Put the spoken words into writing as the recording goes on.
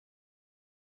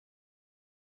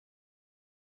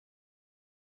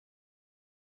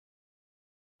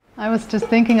I was just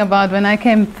thinking about when I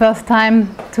came first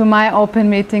time to my open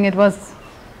meeting.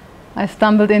 I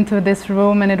stumbled into this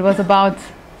room, and it was about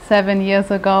 7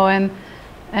 years ago, and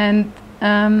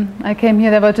I came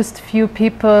here. There were just a few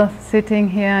people sitting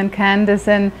here, and Candice,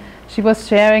 and she was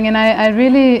sharing, and I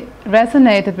really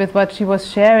resonated with what she was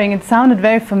sharing. It sounded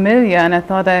very familiar, and I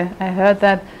thought I heard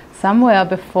that somewhere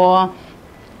before.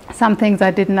 Some things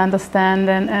I didn't understand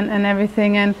and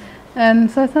everything,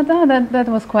 and so I thought, oh, that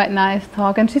was quite nice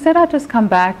talk. And she said, I'll just come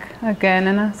back again,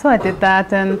 and so I did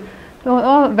that, and it was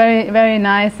all very, very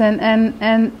nice.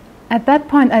 And at that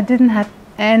point, I didn't have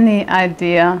any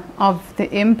idea of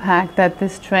the impact that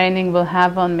this training will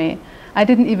have on me. I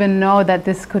didn't even know that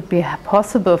this could be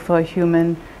possible for a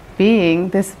human being.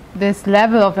 This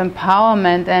level of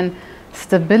empowerment and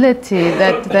stability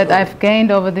that I've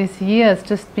gained over these years,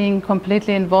 just being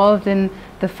completely involved in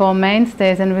the Four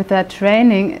Mainstays, and with that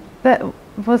training, that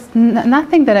was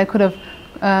nothing that I could have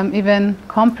even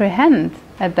comprehend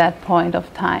at that point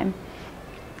of time.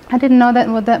 I didn't know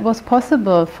that was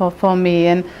possible for me,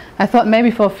 and I thought maybe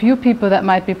for a few people that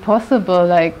might be possible,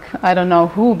 like I don't know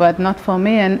who, but not for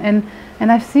me. And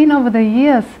I've seen over the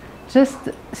years, just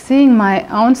seeing my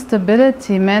own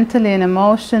stability mentally and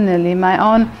emotionally, my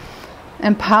own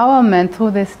empowerment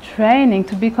through this training,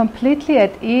 to be completely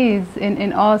at ease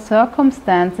in all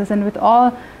circumstances and with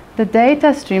all the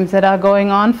data streams that are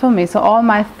going on for me. So all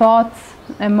my thoughts,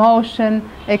 emotion,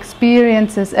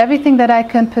 experiences, everything that I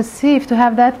can perceive, to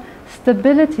have that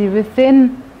stability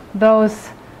within those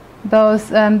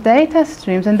data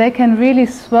streams, and they can really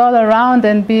swirl around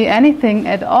and be anything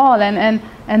at all, and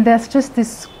there's just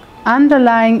this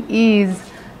underlying ease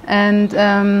and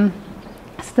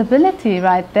stability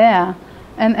right there.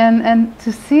 And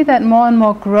to see that more and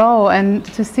more grow, and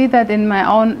to see that in my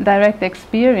own direct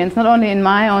experience, not only in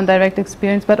my own direct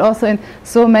experience, but also in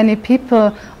so many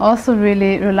people also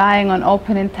really relying on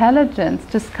open intelligence,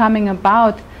 just coming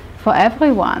about for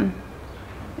everyone.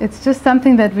 It's just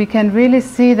something that we can really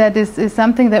see that is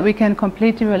something that we can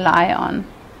completely rely on.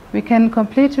 We can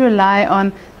completely rely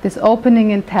on this opening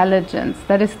intelligence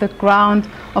that is the ground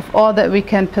of all that we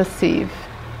can perceive.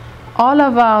 All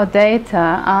of our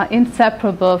data are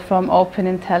inseparable from open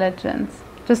intelligence.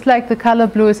 Just like the color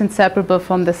blue is inseparable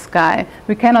from the sky.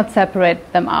 We cannot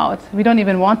separate them out. We don't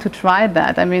even want to try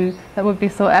that. I mean, that would be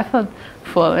so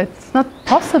effortful. It's not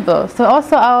possible. So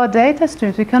also our data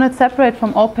streams, we cannot separate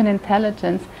from open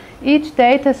intelligence. Each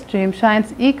data stream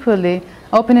shines equally.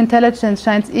 Open intelligence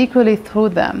shines equally through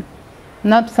them.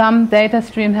 Not some data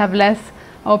streams have less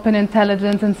open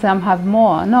intelligence and some have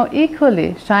more. No,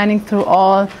 equally shining through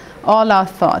all our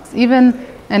thoughts, even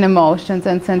and emotions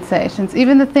and sensations,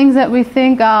 even the things that we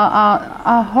think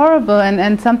are horrible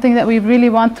and something that we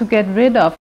really want to get rid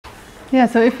of. Yeah,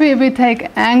 so if we take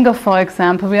anger, for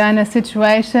example, we are in a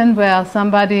situation where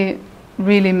somebody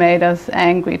really made us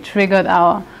angry, triggered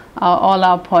all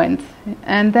our points.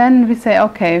 And then we say,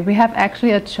 okay, we have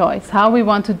actually a choice how we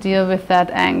want to deal with that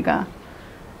anger.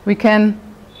 We can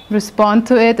respond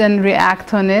to it and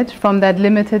react on it from that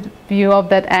limited view of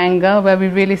that anger, where we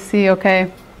really see,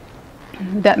 okay,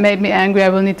 that made me angry, I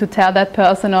will need to tell that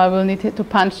person, or I will need to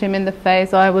punch him in the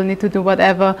face, or I will need to do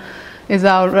whatever is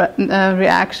our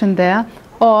reaction there.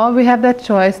 Or we have that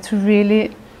choice to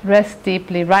really rest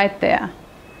deeply right there.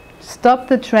 Stop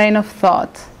the train of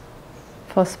thought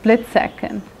for a split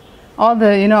second. All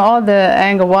the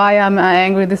anger, why am I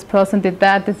angry, this person did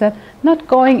that, not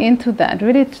going into that,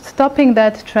 really stopping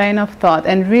that train of thought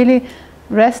and really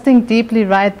resting deeply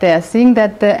right there, seeing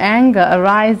that the anger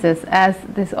arises as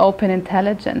this open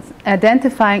intelligence,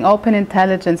 identifying open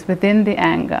intelligence within the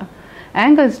anger.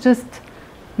 Anger is just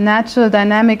natural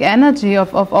dynamic energy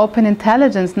of open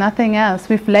intelligence, nothing else.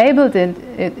 We've labeled it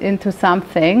into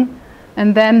something,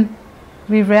 and then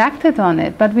we reacted on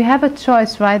it, but we have a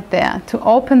choice right there to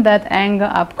open that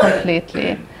anger up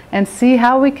completely and see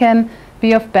how we can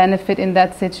be of benefit in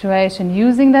that situation,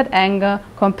 using that anger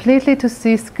completely to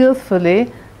see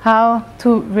skillfully how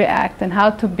to react and how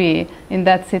to be in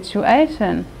that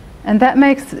situation. And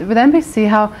then we see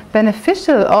how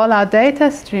beneficial all our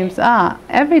data streams are.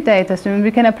 Every data stream,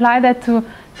 we can apply that to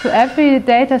every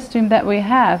data stream that we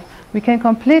have. We can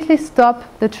completely stop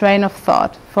the train of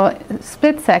thought for a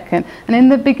split second. And in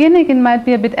the beginning it might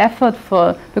be a bit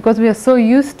effortful, because we are so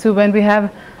used to, when we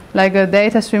have like a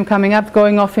data stream coming up,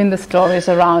 going off in the stories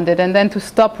around it, and then to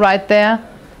stop right there,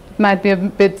 it might be a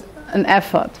bit an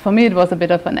effort. For me it was a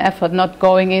bit of an effort, not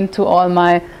going into all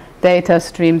my data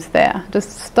streams there.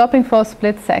 Just stopping for a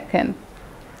split second.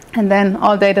 And then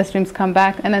all data streams come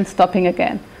back, and then stopping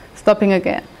again.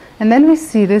 And then we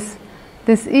see this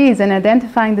this ease and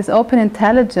identifying this open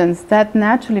intelligence, that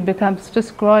naturally becomes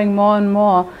just growing more and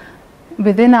more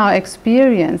within our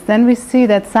experience, then we see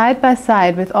that side by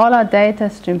side with all our data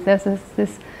streams, there's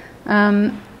this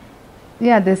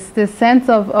sense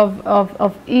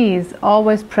of ease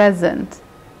always present.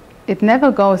 It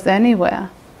never goes anywhere.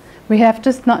 We have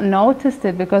just not noticed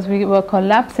it because we were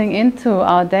collapsing into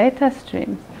our data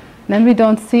streams. Then we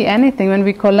don't see anything. When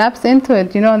we collapse into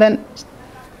it, then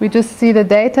we just see the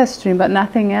data stream but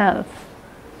nothing else.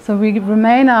 So we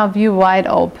remain our view wide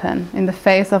open in the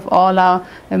face of all our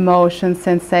emotions,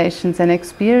 sensations and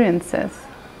experiences.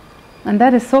 And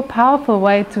that is so powerful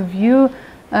way to view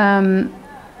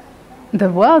the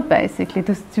world, basically,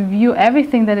 to view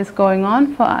everything that is going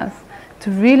on for us, to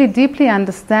really deeply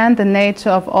understand the nature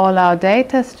of all our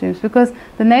data streams. Because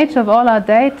the nature of all our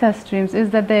data streams is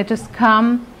that they just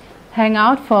come, hang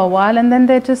out for a while and then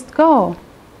they just go.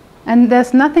 And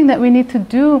there's nothing that we need to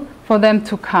do for them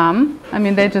to come. I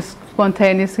mean, they just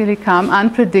spontaneously come,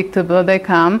 unpredictable, they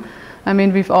come. I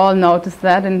mean, we've all noticed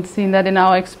that and seen that in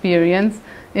our experience.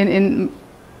 In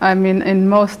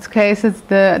most cases,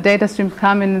 the data streams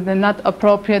come in the not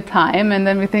appropriate time, and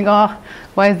then we think, oh,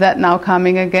 why is that now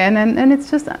coming again? And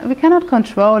it's just, we cannot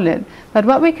control it. But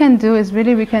what we can do is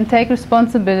really we can take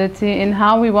responsibility in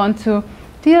how we want to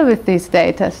deal with these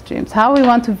data streams, how we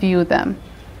want to view them.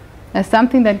 As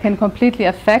something that can completely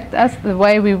affect us, the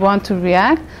way we want to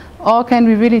react, or can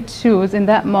we really choose in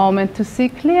that moment to see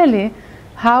clearly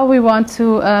how we want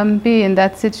to be in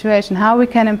that situation, how we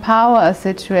can empower a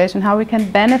situation, how we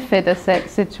can benefit a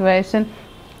situation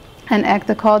and act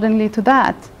accordingly to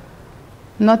that,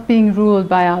 not being ruled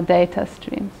by our data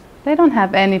streams. They don't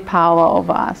have any power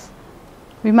over us.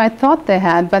 We might thought they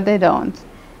had, but they don't.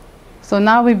 So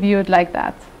now we view it like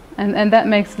that. And that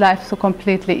makes life so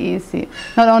completely easy.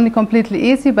 Not only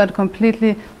completely easy, but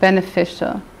completely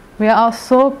beneficial. We are all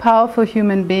so powerful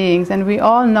human beings, and we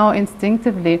all know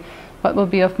instinctively what will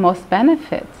be of most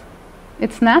benefit.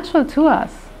 It's natural to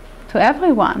us, to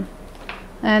everyone.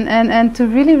 And to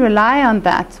really rely on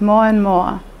that more and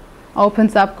more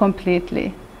opens up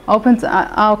completely, opens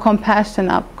our compassion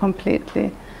up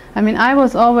completely. I mean, I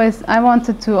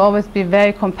wanted to always be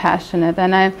very compassionate,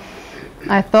 and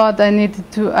I thought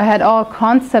I had all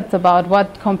concepts about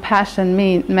what compassion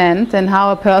meant, and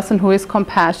how a person who is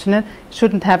compassionate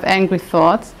shouldn't have angry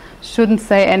thoughts, shouldn't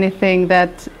say anything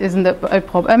that isn't a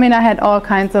problem. I mean, I had all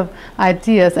kinds of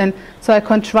ideas, and so I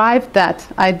contrived that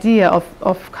idea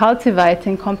of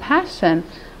cultivating compassion.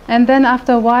 And then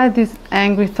after a while, these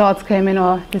angry thoughts came in,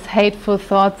 or these hateful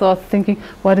thoughts, or thinking,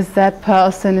 what is that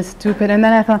person is stupid. And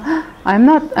then I thought, I'm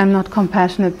not a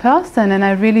compassionate person, and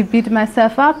I really beat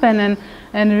myself up and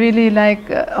really like,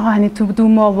 I need to do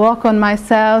more work on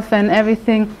myself and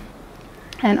everything,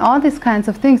 and all these kinds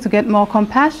of things to get more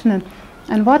compassionate.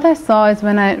 And what I saw is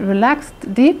when I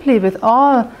relaxed deeply with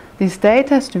all these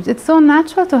data streams, it's so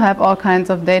natural to have all kinds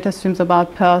of data streams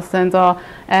about persons or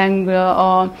anger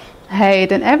or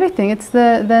hate and everything. It's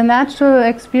the natural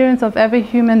experience of every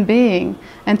human being,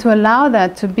 and to allow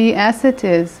that to be as it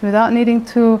is without needing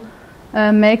to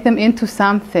make them into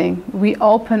something, we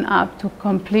open up to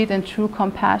complete and true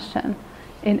compassion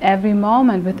in every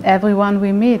moment with everyone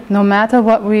we meet, no matter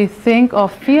what we think or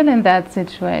feel in that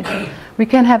situation. We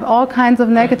can have all kinds of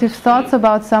negative thoughts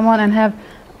about someone and have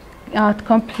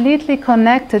completely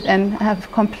connected and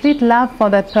have complete love for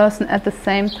that person at the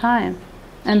same time.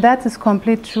 And that is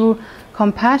complete true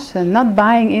compassion, not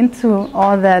buying into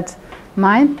all that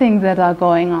mind things that are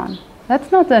going on.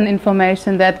 That's not an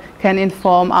information that can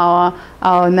inform our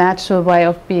natural way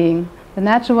of being. The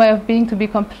natural way of being to be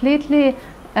completely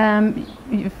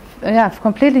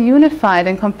completely unified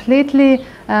and completely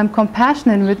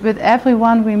compassionate with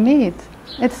everyone we meet.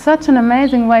 It's such an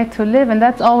amazing way to live, and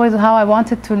that's always how I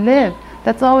wanted to live.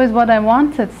 That's always what I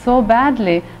wanted so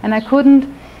badly, and I couldn't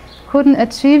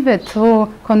achieve it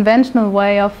through conventional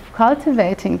way of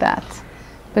cultivating that,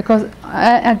 because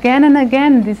again and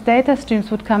again these data streams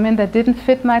would come in that didn't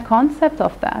fit my concept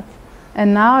of that,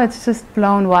 and now it's just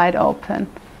blown wide open.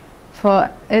 For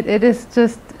it is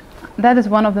just, that is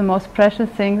one of the most precious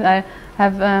things I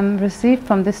have received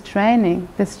from this training.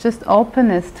 This just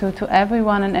openness to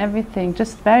everyone and everything,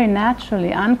 just very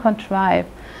naturally, uncontrived.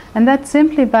 And that's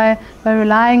simply by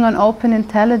relying on open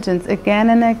intelligence again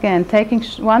and again, taking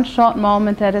one short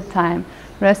moment at a time,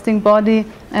 resting body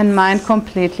and mind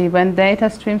completely when data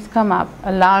streams come up,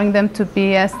 allowing them to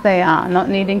be as they are, not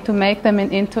needing to make them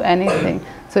into anything.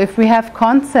 So if we have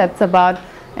concepts about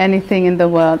anything in the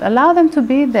world, allow them to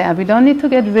be there. We don't need to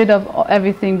get rid of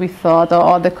everything we thought or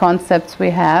all the concepts we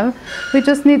have. We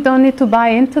just don't need to buy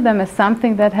into them as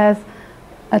something that has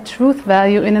a truth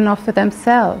value in and of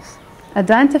themselves.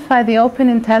 Identify the open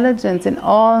intelligence in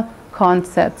all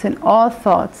concepts, in all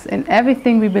thoughts, in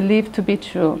everything we believe to be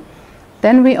true.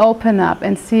 Then we open up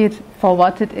and see it for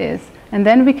what it is. And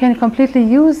then we can completely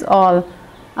use all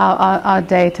our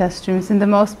data streams in the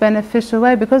most beneficial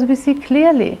way, because we see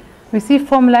clearly. We see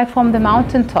from the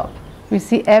mountaintop. We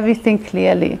see everything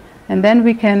clearly. And then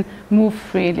we can move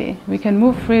freely. We can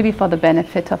move freely for the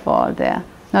benefit of all there,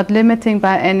 not limiting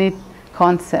by any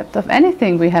concept of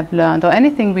anything we have learned or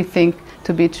anything we think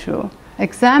to be true.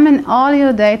 Examine all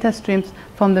your data streams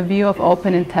from the view of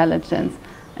open intelligence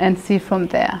and see from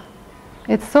there.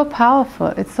 It's so powerful.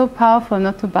 It's so powerful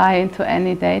not to buy into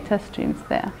any data streams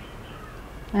there.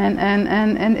 And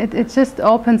it just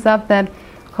opens up that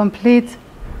complete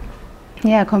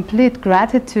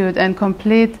gratitude and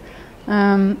complete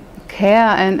care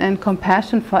and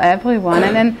compassion for everyone.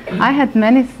 And then I had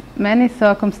many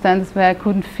circumstances where I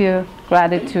couldn't feel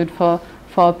gratitude for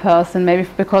a person, maybe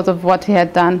because of what he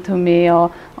had done to me,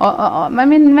 or I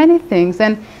mean many things.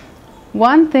 And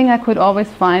one thing I could always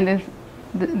find is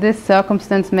this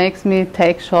circumstance makes me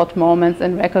take short moments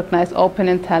and recognize open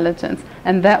intelligence,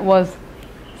 and that was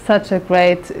such a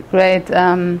great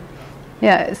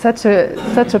such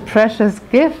a precious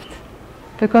gift,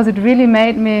 because it really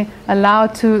made me allow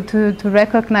to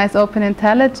recognize open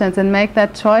intelligence and make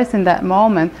that choice in that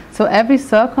moment. So every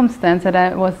circumstance that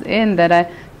I was in that I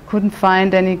couldn't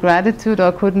find any gratitude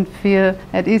or couldn't feel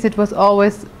at ease, it was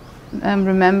always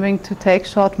remembering to take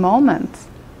short moments.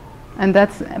 And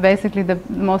that's basically the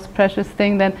most precious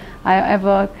thing that I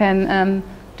ever can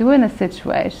do in a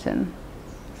situation.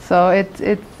 So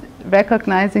it's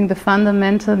recognizing the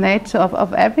fundamental nature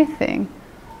of everything.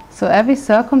 So every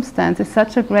circumstance is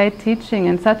such a great teaching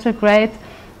and such a great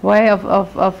way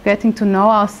of getting to know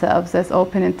ourselves as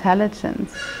open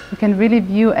intelligence. We can really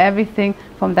view everything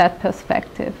from that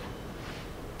perspective.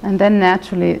 And then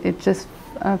naturally it just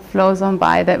flows on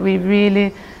by, that we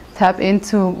really tap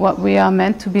into what we are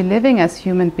meant to be living as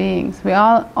human beings. We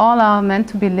all are meant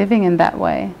to be living in that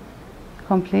way,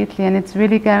 completely. And it's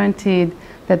really guaranteed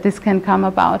that this can come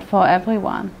about for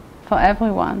everyone, for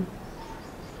everyone.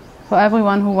 For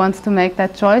everyone who wants to make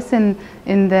that choice in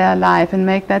their life and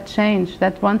make that change,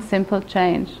 that one simple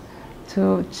change,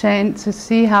 to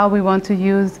see how we want to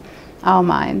use our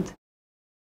mind.